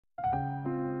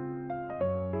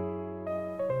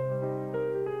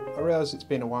realise it's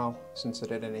been a while since I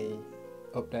did any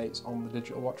updates on the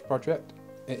digital watch project.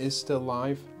 It is still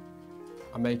live.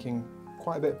 I'm making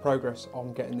quite a bit of progress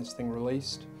on getting this thing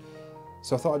released.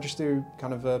 So I thought I'd just do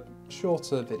kind of a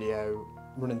shorter video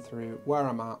running through where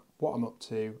I'm at, what I'm up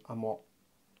to and what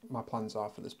my plans are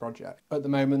for this project. At the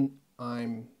moment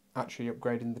I'm actually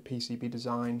upgrading the PCB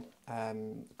design, a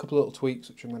couple of little tweaks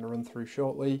which I'm going to run through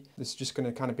shortly. This is just going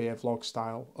to kind of be a vlog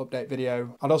style update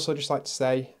video. I'd also just like to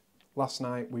say, last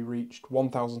night we reached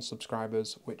 1,000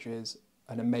 subscribers, which is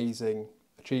an amazing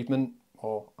achievement,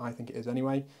 or I think it is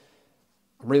anyway.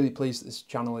 I'm really pleased that this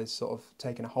channel is sort of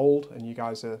taking a hold and you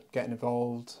guys are getting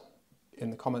involved in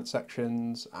the comment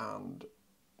sections and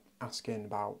asking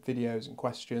about videos and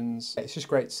questions. It's just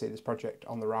great to see this project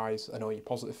on the rise and all your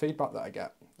positive feedback that I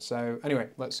get. So anyway,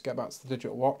 let's get back to the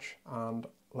digital watch and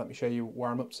let me show you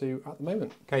where I'm up to at the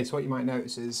moment. Okay, so what you might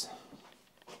notice is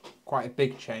quite a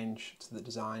big change to the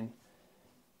design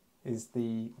is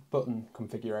the button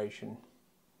configuration.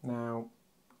 Now,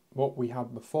 what we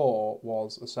had before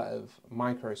was a set of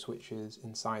micro switches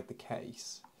inside the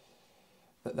case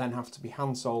that then have to be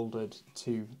hand soldered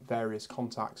to various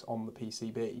contacts on the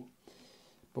PCB.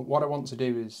 But what I want to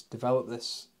do is develop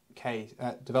this case,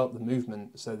 develop the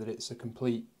movement so that it's a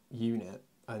complete unit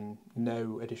and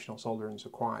no additional soldering is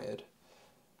required.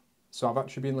 So I've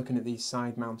actually been looking at these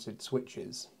side mounted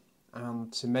switches,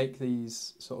 and to make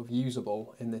these sort of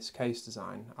usable in this case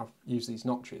design I've used these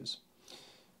notches,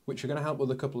 which are going to help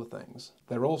with a couple of things.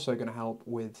 They're also going to help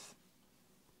with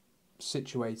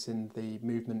situating the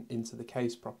movement into the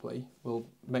case properly. We'll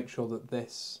make sure that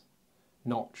this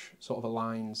notch sort of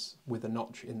aligns with a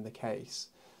notch in the case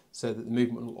so that the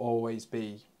movement will always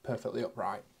be perfectly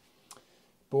upright.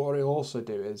 But what it'll also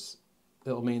do is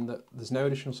it'll mean that there's no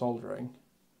additional soldering,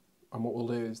 and what we'll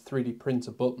do is 3D print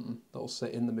a button that will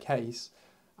sit in the case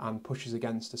and pushes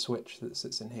against a switch that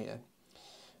sits in here.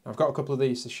 Now, I've got a couple of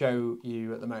these to show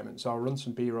you at the moment, so I'll run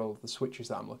some B-roll of the switches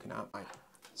that I'm looking at.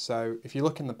 So if you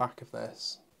look in the back of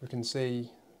this, we can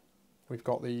see we've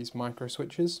got these micro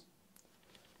switches.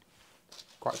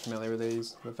 Quite familiar with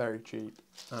these, they're very cheap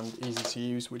and easy to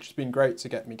use, which has been great to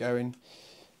get me going,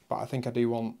 but I think I do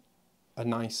want a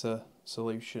nicer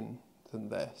solution than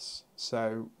this.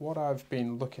 So what I've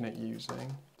been looking at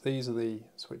using, these are the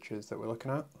switches that we're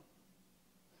looking at.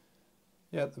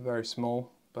 Yeah, they're very small,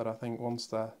 but I think once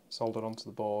they're soldered onto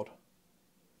the board,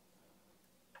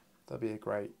 they'll be a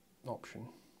great option.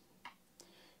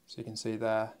 So you can see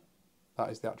there, that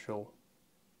is the actual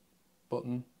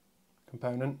button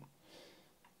component.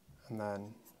 And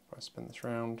then if I spin this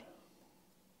round,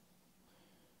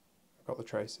 I've got the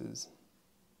traces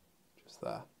just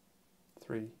there,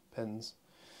 3 pins.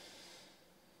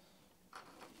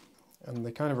 And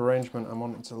the kind of arrangement I'm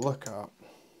wanting to look at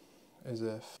is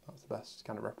if that's the best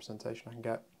kind of representation I can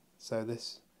get. So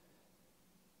this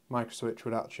micro switch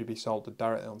would actually be soldered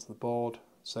directly onto the board,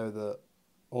 so that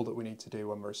all that we need to do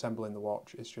when we're assembling the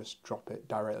watch is just drop it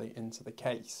directly into the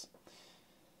case.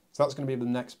 So that's going to be the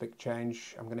next big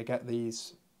change. I'm going to get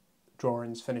these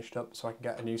drawings finished up so I can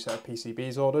get a new set of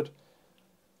PCBs ordered.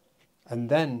 And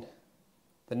then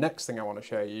the next thing I want to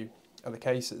show you are the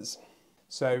cases.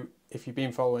 So if you've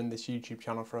been following this YouTube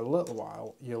channel for a little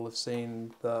while, you'll have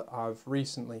seen that I've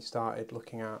recently started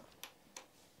looking at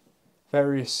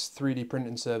various 3D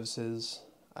printing services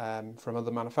from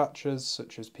other manufacturers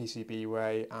such as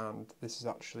PCB, and this is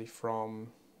actually from,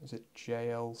 is it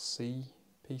JLC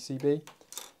PCB?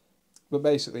 But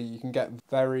basically you can get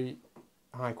very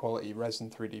high quality resin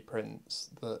 3D prints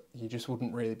that you just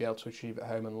wouldn't really be able to achieve at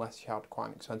home unless you had quite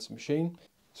an expensive machine.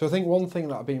 So I think one thing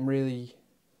that I've been really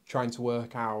trying to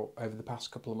work out over the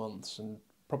past couple of months, and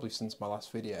probably since my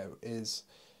last video, is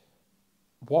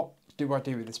what do I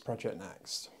do with this project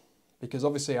next? Because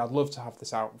obviously I'd love to have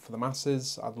this out for the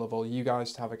masses, I'd love all you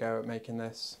guys to have a go at making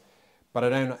this, but I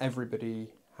know not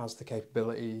everybody has the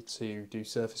capability to do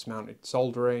surface mounted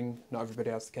soldering, not everybody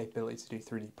has the capability to do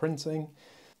 3D printing.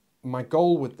 My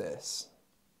goal with this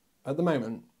at the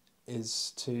moment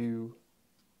is to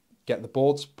get the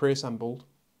boards pre-assembled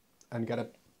and get a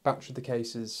batch of the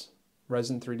cases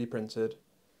resin 3D printed,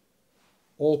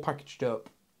 all packaged up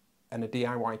in a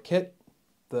DIY kit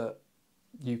that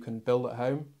you can build at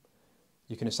home.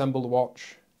 You can assemble the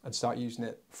watch and start using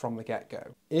it from the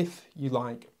get-go. If you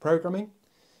like programming,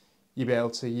 you'll be able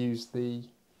to use the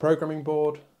programming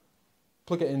board,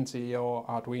 plug it into your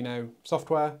Arduino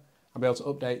software and be able to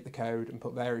update the code and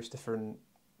put various different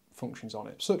functions on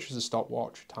it, such as a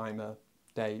stopwatch, timer,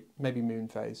 date, maybe moon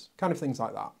phase, kind of things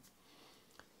like that.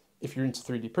 If you're into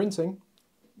 3D printing,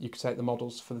 you could take the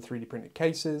models for the 3D printed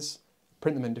cases,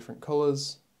 print them in different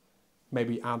colours,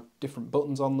 maybe add different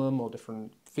buttons on them or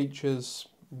different features,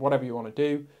 whatever you want to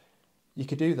do, you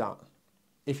could do that.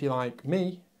 If you like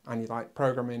me and you like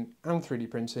programming and 3D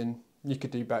printing, you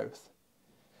could do both.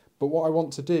 But what I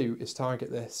want to do is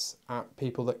target this at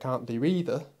people that can't do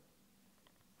either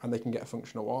and they can get a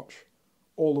functional watch,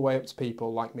 all the way up to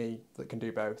people like me that can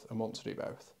do both and want to do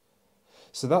both.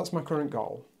 So that's my current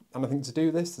goal. And I think to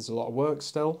do this, there's a lot of work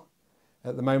still.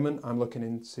 At the moment, I'm looking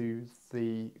into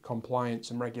the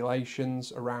compliance and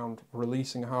regulations around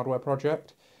releasing a hardware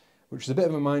project, which is a bit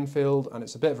of a minefield and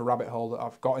it's a bit of a rabbit hole that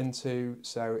I've got into.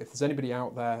 So if there's anybody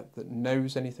out there that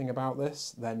knows anything about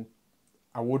this, then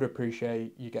I would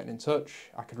appreciate you getting in touch.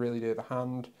 I could really do with a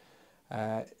hand.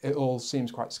 It all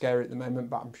seems quite scary at the moment,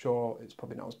 but I'm sure it's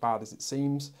probably not as bad as it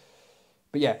seems.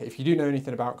 But yeah, if you do know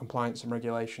anything about compliance and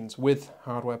regulations with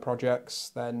hardware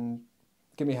projects, then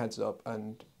give me a heads up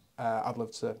and I'd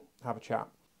love to have a chat.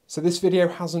 So this video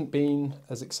hasn't been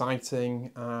as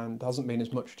exciting and hasn't been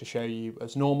as much to show you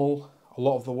as normal. A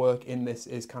lot of the work in this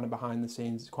is kind of behind the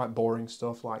scenes. It's quite boring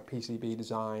stuff like PCB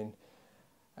design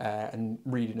and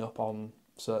reading up on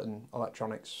certain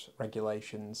electronics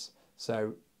regulations.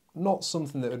 So not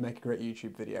something that would make a great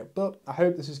YouTube video, but I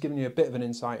hope this has given you a bit of an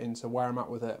insight into where I'm at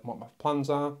with it and what my plans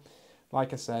are.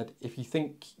 Like I said, if you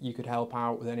think you could help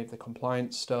out with any of the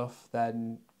compliance stuff,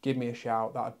 then give me a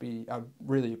shout. I'd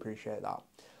really appreciate that.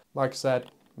 Like I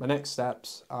said, my next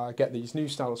steps are get these new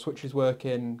style of switches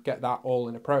working, get that all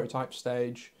in a prototype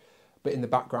stage, but in the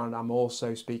background I'm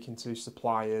also speaking to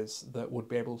suppliers that would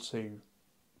be able to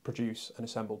produce an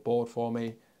assembled board for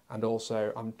me, and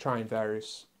also I'm trying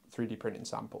various 3D printing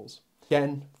samples.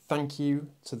 Again, thank you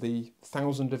to the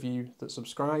 1,000 of you that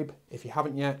subscribe. If you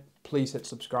haven't yet, please hit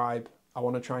subscribe. I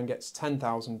want to try and get to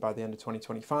 10,000 by the end of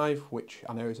 2025, which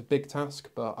I know is a big task,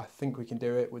 but I think we can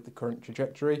do it with the current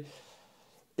trajectory.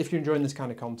 If you're enjoying this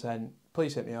kind of content,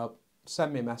 please hit me up,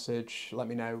 send me a message, let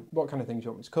me know what kind of things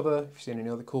you want me to cover. If you've seen any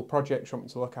other cool projects you want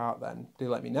me to look at, then do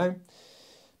let me know.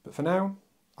 But for now,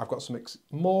 I've got some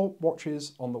more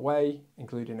watches on the way,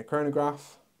 including a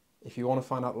chronograph. If you want to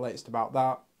find out the latest about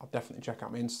that, I'll definitely check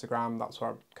out my Instagram. That's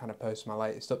where I kind of post my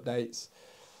latest updates.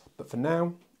 But for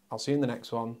now, I'll see you in the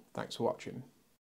next one. Thanks for watching.